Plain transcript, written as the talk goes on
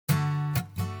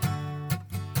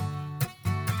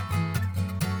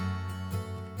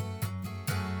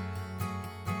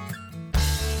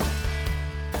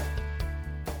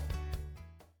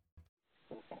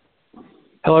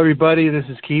Hello, everybody. This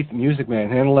is Keith, MuzikMan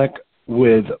Hannaleck,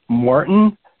 with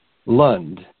Morten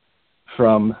Lund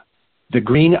from the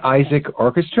Green Isac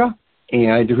Orchestra,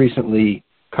 and I recently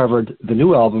covered the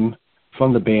new album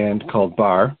from the band called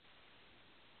Bar.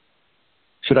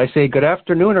 Should I say good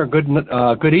afternoon or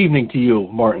good evening to you,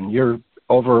 Morten? You're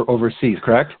overseas,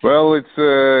 correct? Well, it's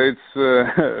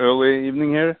early evening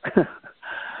here.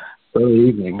 Early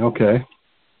evening, okay.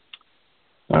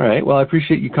 All right. Well, I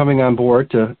appreciate you coming on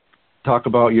board to talk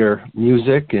about your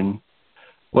music. And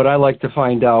what I like to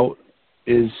find out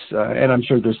is, and I'm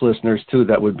sure there's listeners too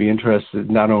that would be interested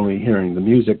not only hearing the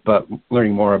music, but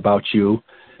learning more about you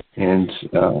and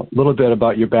a little bit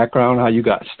about your background, how you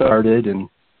got started, and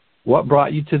what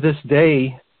brought you to this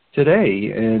day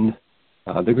today in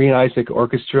the Green Isac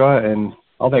Orchestra and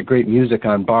all that great music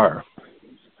on Bar.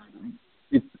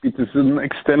 It is an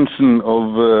extension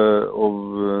of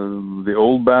the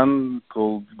old band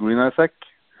called Green Isac.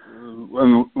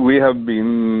 And we have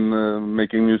been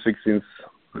making music since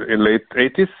the late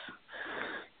 80s.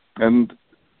 And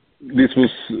this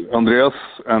was Andreas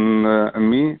and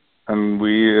me. And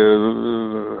we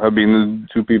have been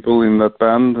two people in that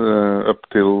band up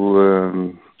till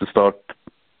the start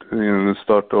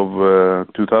of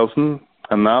 2000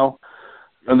 and now.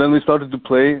 And then we started to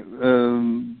play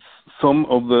some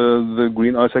of the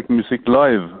Green Isac music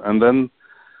live, and then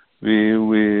we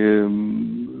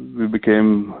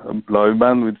became a live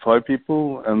band with 5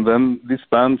 people, and then this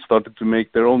band started to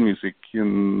make their own music,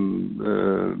 and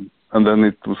then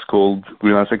it was called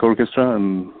Green Isac Orchestra.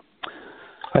 And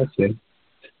I see.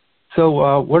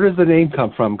 So where does the name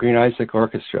come from, Green Isac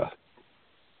Orchestra?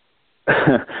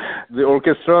 The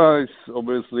orchestra is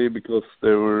obviously because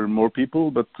there were more people,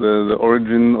 but the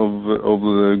origin of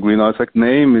the Green Isac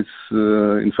name is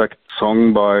in fact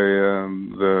sung by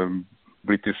the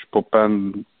British pop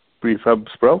band Prefab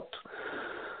Sprout.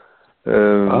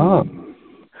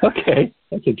 Okay,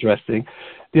 that's interesting.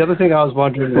 The other thing I was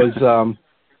wondering was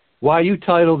why you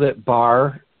titled it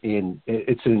Bar.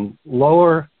 It's in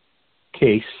lower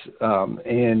case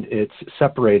and it's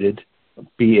separated.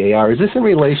 B-A-R. Is this in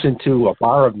relation to a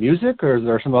bar of music, or is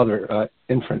there some other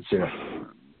inference here?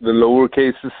 The lower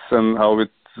cases and how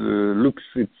it looks,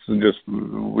 it's just,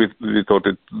 we thought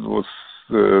it was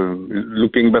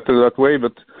looking better that way,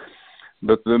 but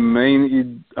the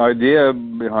main idea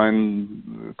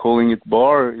behind calling it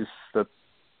bar is that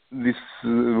this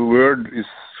word is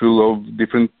full of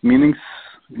different meanings,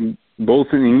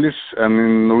 both in English and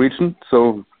in Norwegian,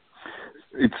 so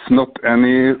it's not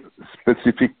any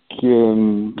specific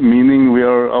meaning we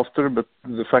are after, but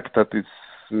the fact that it's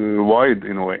wide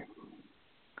in a way.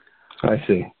 I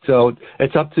see. So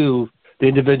it's up to the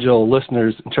individual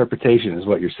listener's interpretation is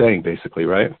what you're saying, basically,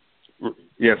 right?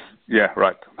 Yes. Yeah,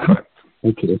 right.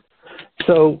 Okay.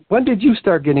 So when did you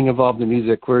start getting involved in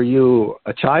music? Were you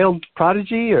a child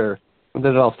prodigy, or when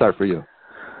did it all start for you?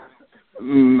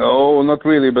 No, not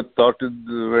really, but started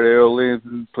very early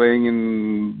playing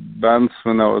in bands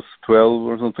when I was 12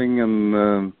 or something, and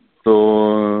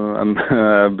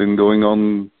I've been going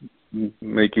on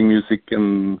making music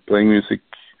and playing music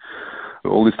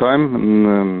all this time,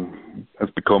 and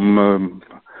it's become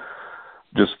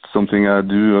just something I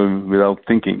do without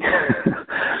thinking.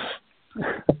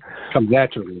 Comes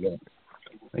naturally, then.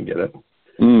 I get it.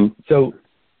 So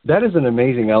that is an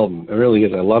amazing album. It really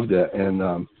is. I loved it,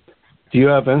 and do you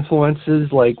have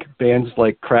influences like bands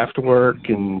like Kraftwerk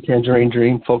and Tangerine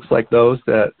Dream, folks like those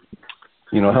that,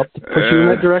 help to push you in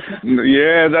that direction?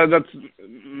 Yeah, that's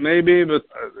maybe, but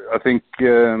I think,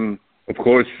 of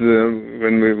course,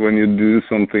 when you do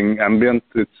something ambient,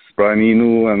 it's Brian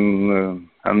Eno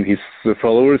and his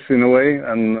followers in a way,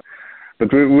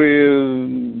 but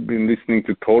we've been listening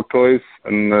to Tortoise,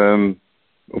 and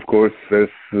of course,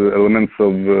 there's elements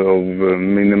of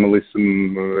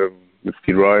minimalism. With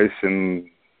Steve Reich and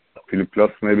Philip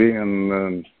Glass maybe,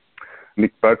 and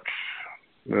Nick Batch.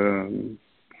 The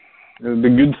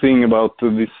good thing about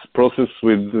this process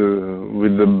with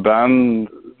the band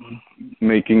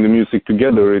making the music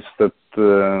together is that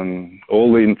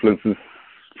all the influences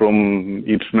from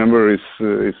each member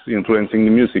is influencing the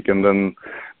music, and then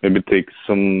maybe take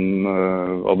some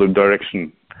other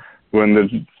direction when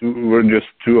we're just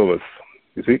two of us,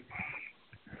 you see?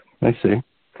 I see.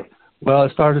 Well,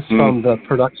 as far as from the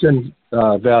production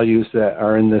values that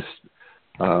are in this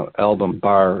album,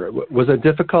 Bar, was it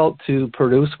difficult to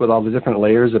produce with all the different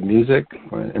layers of music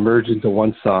and merge into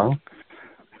one song?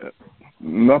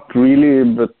 Not really,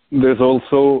 but there's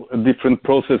also a different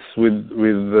process with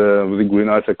the Green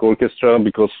Isac Orchestra,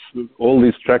 because all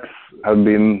these tracks have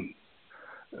been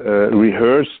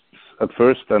rehearsed at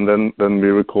first, and then we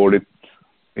record it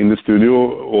in the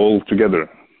studio all together.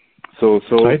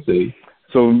 I see.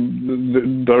 So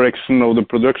the direction of the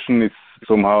production is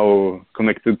somehow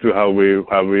connected to how we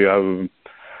have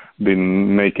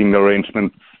been making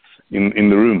arrangements in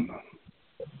the room.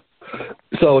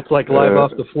 So it's like live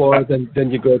off the floor,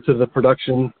 then you go to the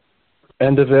production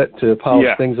end of it to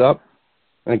polish things up?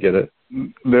 I get it.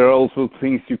 There are also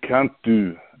things you can't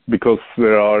do because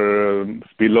there are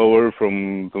spillover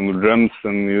from the drums,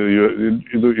 and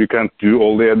you can't do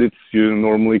all the edits you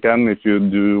normally can if you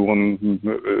do one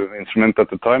instrument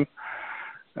at a time,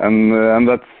 and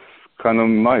that's kind of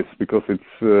nice because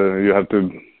it's you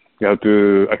have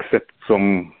to accept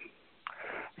some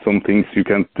things you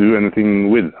can't do anything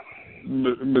with.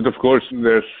 But of course,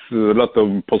 there's a lot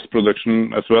of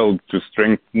post-production as well to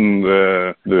strengthen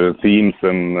the themes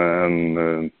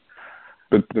and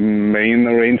but the main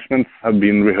arrangements have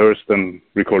been rehearsed and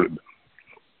recorded.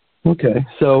 Okay,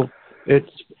 so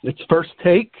it's first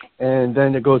take and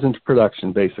then it goes into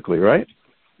production, basically, right?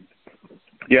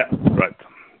 Yeah, right.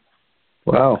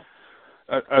 Wow.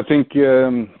 I think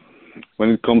when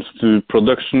it comes to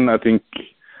production, I think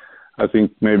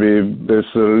maybe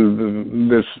there's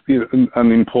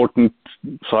an important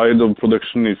side of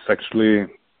production is actually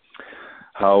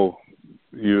how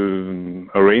you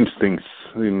arrange things.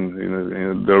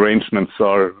 In the arrangements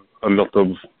are a lot of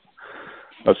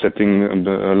setting, and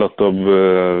a lot of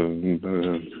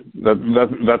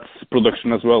that's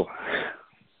production as well.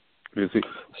 You see.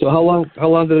 So how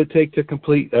long did it take to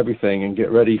complete everything and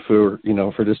get ready for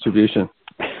distribution?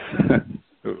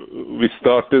 We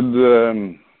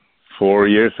started 4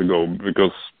 years ago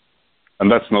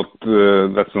and that's not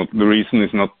the reason.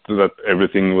 Is not that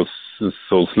everything was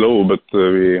so slow, but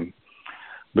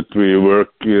we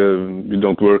work. We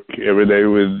don't work every day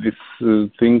with these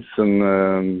things,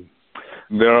 and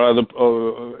there are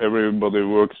everybody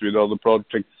works with other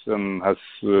projects and has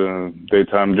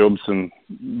daytime jobs,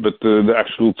 but the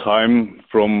actual time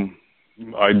from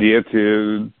idea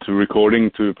to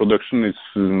recording to production is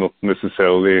not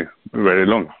necessarily very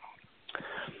long.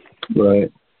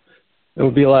 Right. It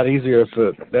would be a lot easier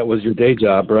if that was your day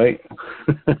job, right?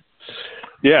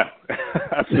 Yeah,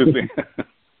 absolutely.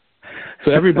 So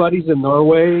everybody's in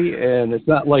Norway, and it's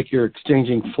not like you're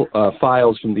exchanging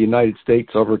files from the United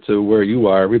States over to where you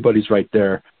are. Everybody's right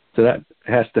there. So that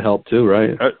has to help too,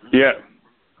 right? Yeah.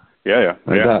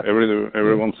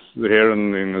 Everyone's here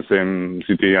and in the same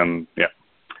city, and yeah.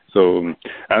 So,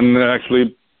 and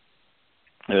actually,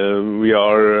 we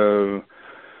are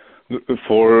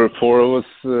four of us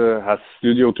has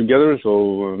studio together,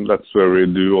 so that's where we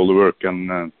do all the work,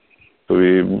 and so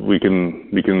we can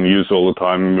use all the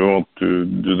time we want to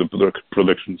do the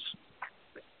productions.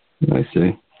 I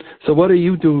see. So what do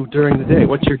you do during the day?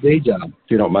 What's your day job, if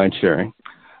you don't mind sharing?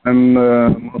 I'm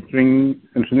mastering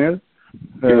engineer.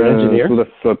 You're an engineer? So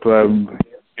that's what I'm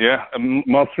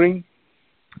mastering.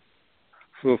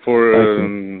 So for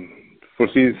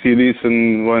CDs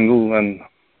and vinyl and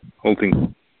whole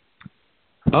thing.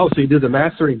 Oh, so you do the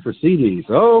mastering for CDs?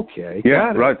 Okay.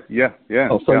 Yeah, right. Yeah.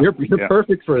 Oh, so you're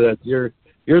perfect for that. You're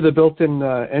the built-in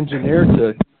engineer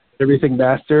to get everything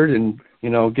mastered and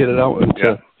get it out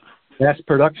into mass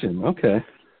production. Okay.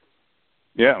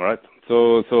 Yeah, right.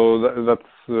 So that's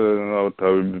what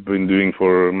I've been doing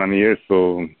for many years.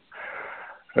 So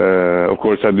of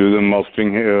course I do the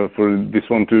mastering for this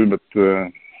one too. But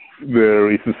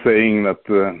there is a saying that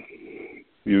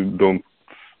you don't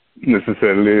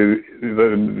necessarily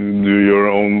do your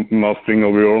own mastering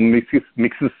of your own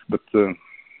mixes, but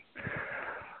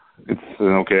it's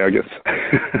okay, I guess.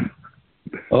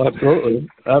 Oh, absolutely.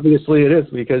 Obviously it is,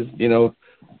 because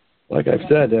like I've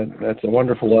said, that's a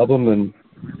wonderful album and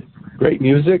great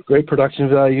music, great production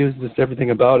values. Just everything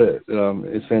about it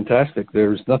is fantastic.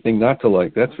 There's nothing not to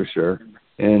like, that's for sure.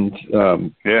 And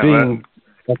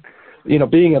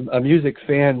being a music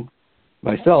fan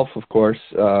myself, of course,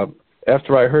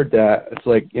 after I heard that, it's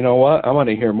like, you know what? I want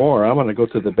to hear more. I want to go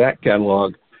to the back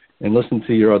catalog and listen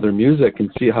to your other music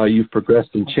and see how you've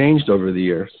progressed and changed over the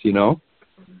years,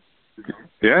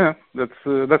 Yeah,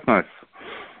 that's nice.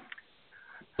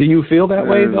 Do you feel that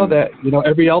way, though, that,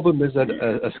 every album is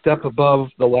a step above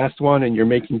the last one and you're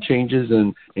making changes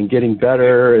and getting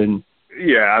better? And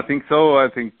yeah, I think so. I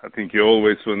think you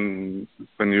always, when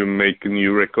you make a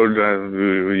new record,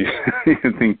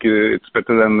 you think it's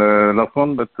better than the last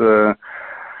one. But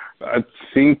I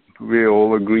think we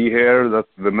all agree here that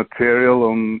the material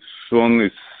on this one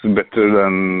is better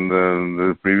than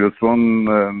the previous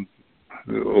one,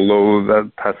 although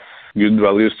that has good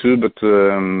values too. But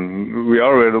we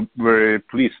are very, very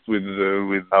pleased with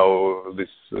how this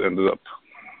ended up.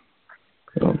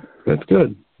 Well, that's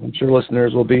good. I'm sure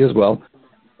listeners will be as well.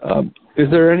 Is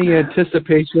there any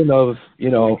anticipation of,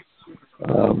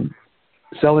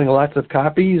 selling lots of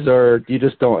copies, or you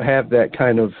just don't have that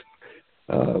kind of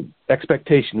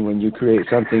expectation when you create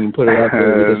something and put it out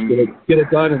there? You just get it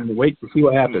done and wait to see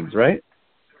what happens, right?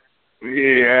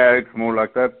 Yeah, it's more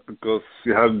like that, because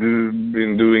you have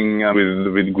been doing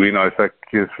with Green Isac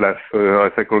 /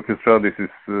 Isac Orchestra. This is,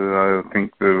 I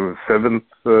think, the 7th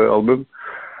album.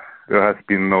 There has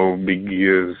been no big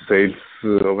sales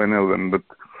of any of them, but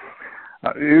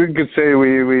you could say if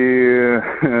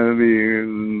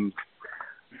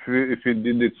we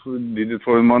did it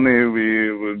for the money,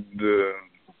 we would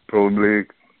probably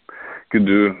could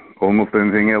do almost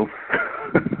anything else.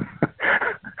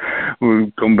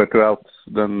 Would come better out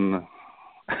than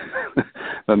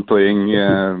playing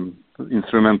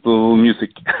instrumental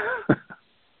music.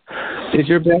 Is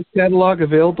your back catalog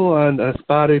available on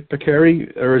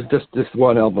Spotify, or is just this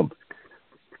one album?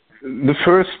 The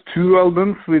first 2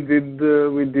 albums we did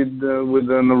with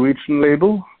a Norwegian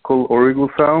label called Original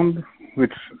Sound,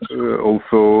 which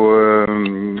also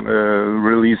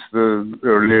released the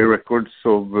earlier records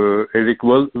of Erik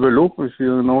Vølo, if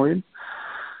you know him,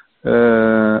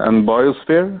 and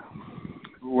Biosphere.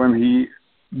 When he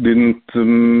didn't,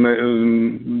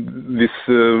 this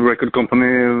record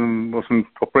company wasn't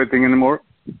operating anymore.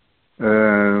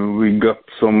 We got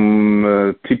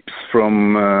some tips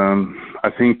from, I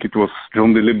think it was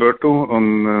John DiLiberto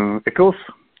on Echoes.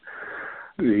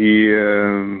 He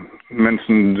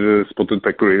mentioned Spotted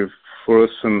Peccary for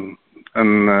us, and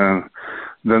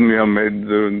then we have made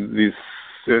this.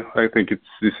 I think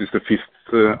this is the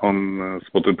 5th on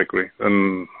Spotted Peccary,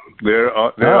 and they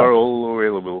are all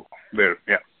available there.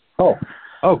 Yeah.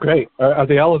 Oh, great. Are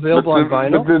they all available on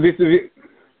vinyl?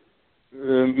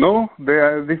 No,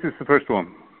 this is the first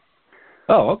one.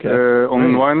 Oh, okay.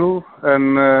 On vinyl,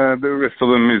 and the rest of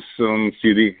them is on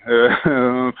CD.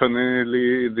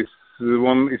 Funnily, this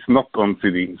one is not on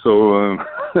CD, so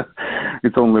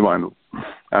it's only vinyl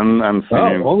and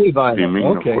streaming. Oh, only vinyl. Streaming,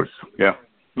 okay. Of course. Yeah.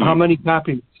 How many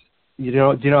copies? Do you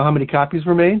know how many copies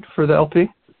were made for the LP?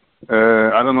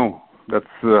 I don't know. That's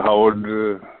Howard.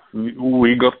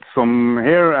 We got some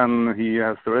here, and he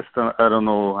has the rest. I don't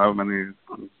know how many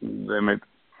they made.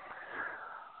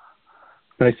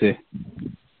 I see.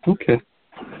 Okay.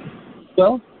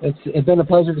 Well, it's been a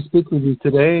pleasure to speak with you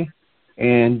today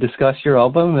and discuss your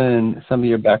album and some of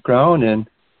your background, and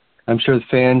I'm sure the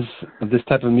fans of this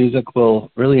type of music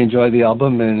will really enjoy the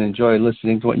album and enjoy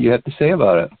listening to what you have to say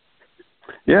about it.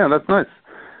 Yeah, that's nice.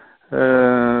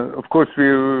 Of course,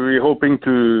 we're hoping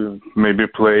to maybe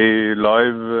play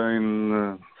live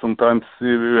in sometimes.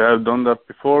 We have done that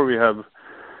before.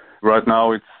 Right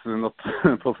now it's not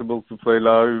possible to play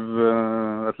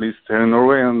live, at least here in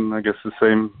Norway, and I guess the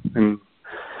same in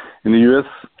the US.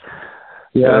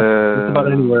 Yeah, just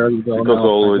about anywhere you go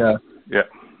now. Yeah.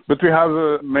 But we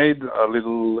have made a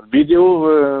little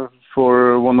video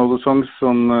for one of the songs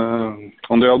on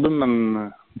the album,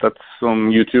 and that's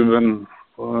on YouTube and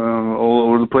all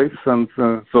over the place, and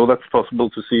so that's possible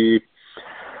to see.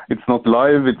 It's not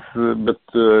live, but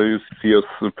you see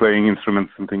us playing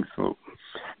instruments and things. So,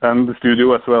 and the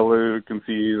studio as well. You can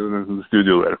see the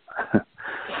studio there.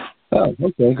 Oh,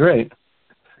 okay, great.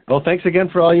 Well, thanks again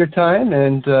for all your time,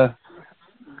 and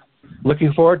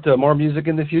looking forward to more music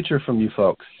in the future from you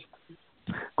folks.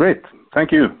 Great.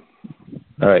 Thank you.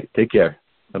 All right. Take care.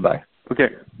 Bye-bye. Okay.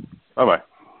 Bye-bye.